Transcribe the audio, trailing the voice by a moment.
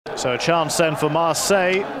So a chance then for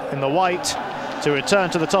Marseille in the white to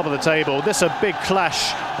return to the top of the table. This a big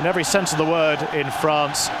clash in every sense of the word in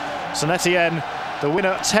France. Saint-Etienne, the winner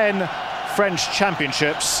of 10 French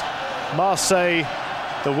championships. Marseille,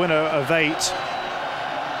 the winner of 8.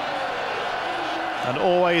 And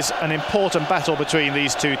always an important battle between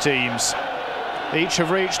these two teams. Each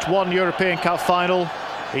have reached one European Cup final.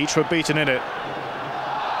 Each were beaten in it.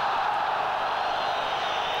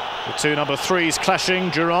 The two number 3s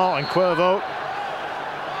clashing, Durand and Cuervo.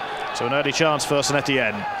 So an early chance for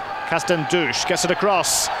Saint-Etienne. Castendouche gets it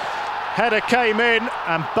across. Header came in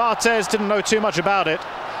and Barthez didn't know too much about it.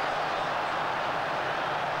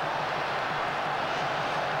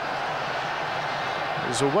 It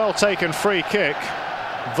was a well-taken free kick.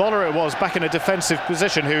 Völler it was back in a defensive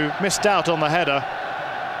position who missed out on the header.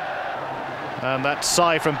 And that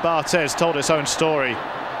sigh from Barthez told its own story.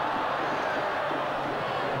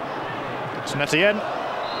 Saint-Etienne,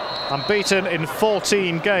 unbeaten in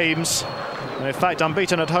 14 games. And in fact,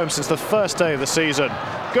 unbeaten at home since the first day of the season.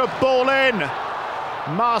 Good ball in.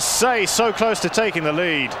 Marseille so close to taking the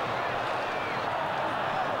lead.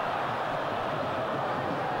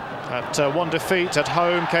 That one defeat at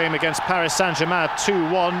home came against Paris Saint-Germain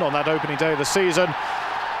 2-1 on that opening day of the season.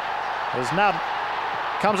 As Nab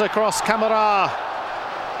comes across Camara,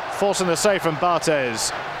 forcing the save from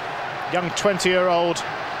Barthez. Young 20-year-old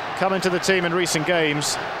coming to the team in recent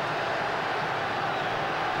games.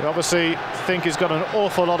 We obviously think he's got an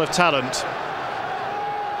awful lot of talent.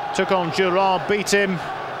 Took on Durand, beat him.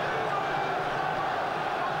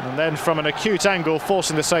 And then from an acute angle,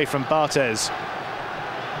 forcing the save from Barthez.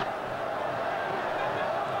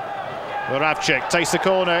 Moravcik takes the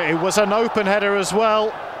corner. It was an open header as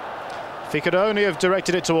well. If he could only have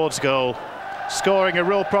directed it towards goal. Scoring a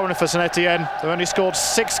real problem for Saint-Etienne. They've only scored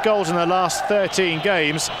 6 goals in their last 13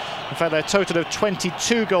 games. In fact, their total of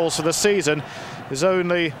 22 goals for the season is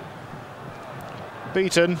only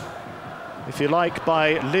beaten, if you like,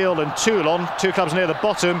 by Lille and Toulon, 2 clubs near the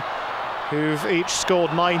bottom, who've each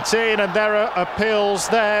scored 19. And there are appeals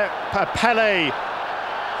there. Pele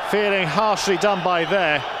feeling harshly done by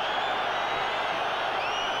there.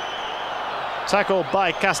 Tackled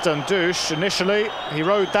by Castendouche. Initially, he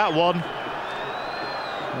rode that one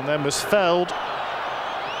and then was felled.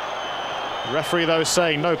 The referee, though,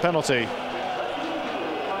 saying no penalty.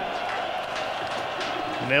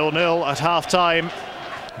 0-0 at half-time.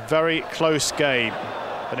 Very close game,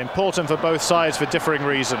 but important for both sides for differing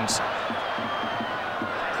reasons.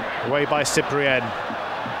 Away by Cyprien,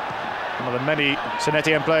 one of the many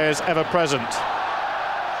Saint-Etienne players ever present.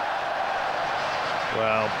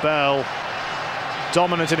 Well, Bell,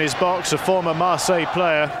 dominant in his box, a former Marseille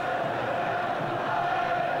player.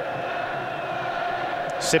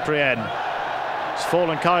 Cyprien has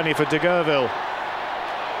fallen kindly for de Gerville.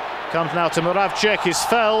 Comes now to Moravcik, he's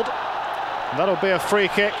felled. That'll be a free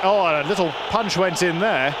kick. Oh, and a little punch went in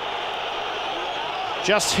there.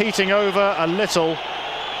 Just heating over a little.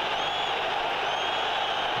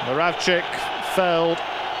 Moravcik felled.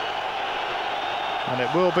 And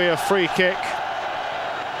it will be a free kick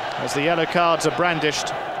as the yellow cards are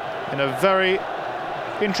brandished in a very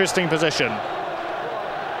interesting position.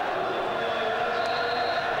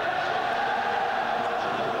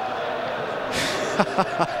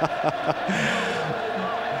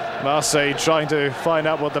 Marseille trying to find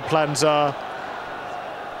out what the plans are.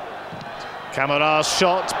 Camara's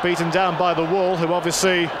shot beaten down by the wall, who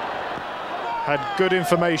obviously had good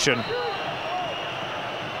information.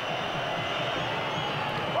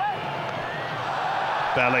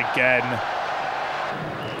 Bell again.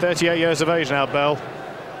 38 years of age now, Bell.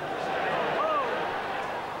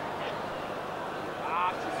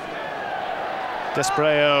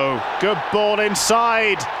 Despreo, good ball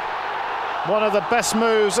inside. One of the best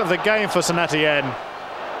moves of the game for Saint-Etienne.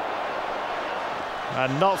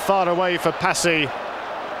 And not far away for Passy.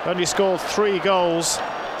 Only scored 3 goals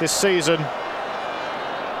this season.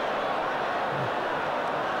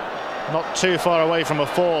 Not too far away from a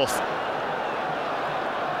 4th.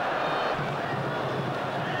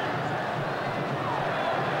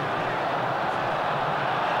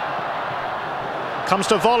 Comes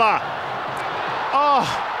to Völler. Oh,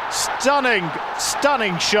 stunning,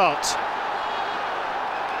 stunning shot.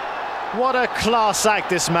 What a class act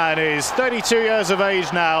this man is. 32 years of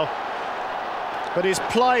age now. But he's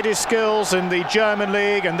plied his skills in the German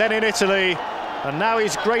league and then in Italy. And now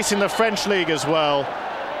he's gracing the French league as well.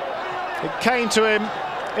 It came to him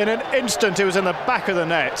in an instant. It was in the back of the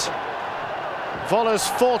net. Völler's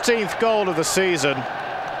 14th goal of the season.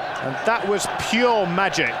 And that was pure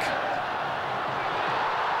magic.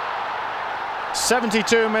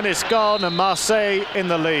 72 minutes gone and Marseille in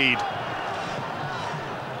the lead.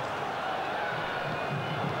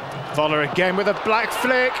 Völler again with a black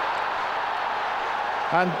flick.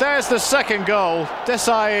 And there's the second goal.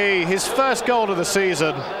 Desailly, his first goal of the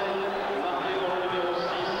season.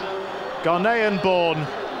 Ghanaian born.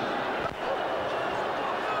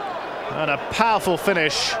 And a powerful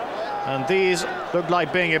finish. And these look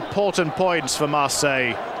like being important points for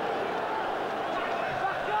Marseille.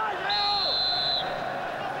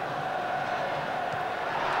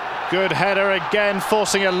 Good header again,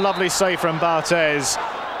 forcing a lovely save from Barthez.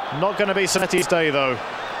 Not going to be Saint-Etienne's day, though.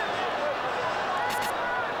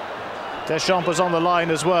 Deschamps was on the line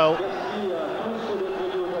as well.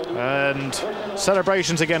 And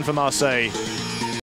celebrations again for Marseille.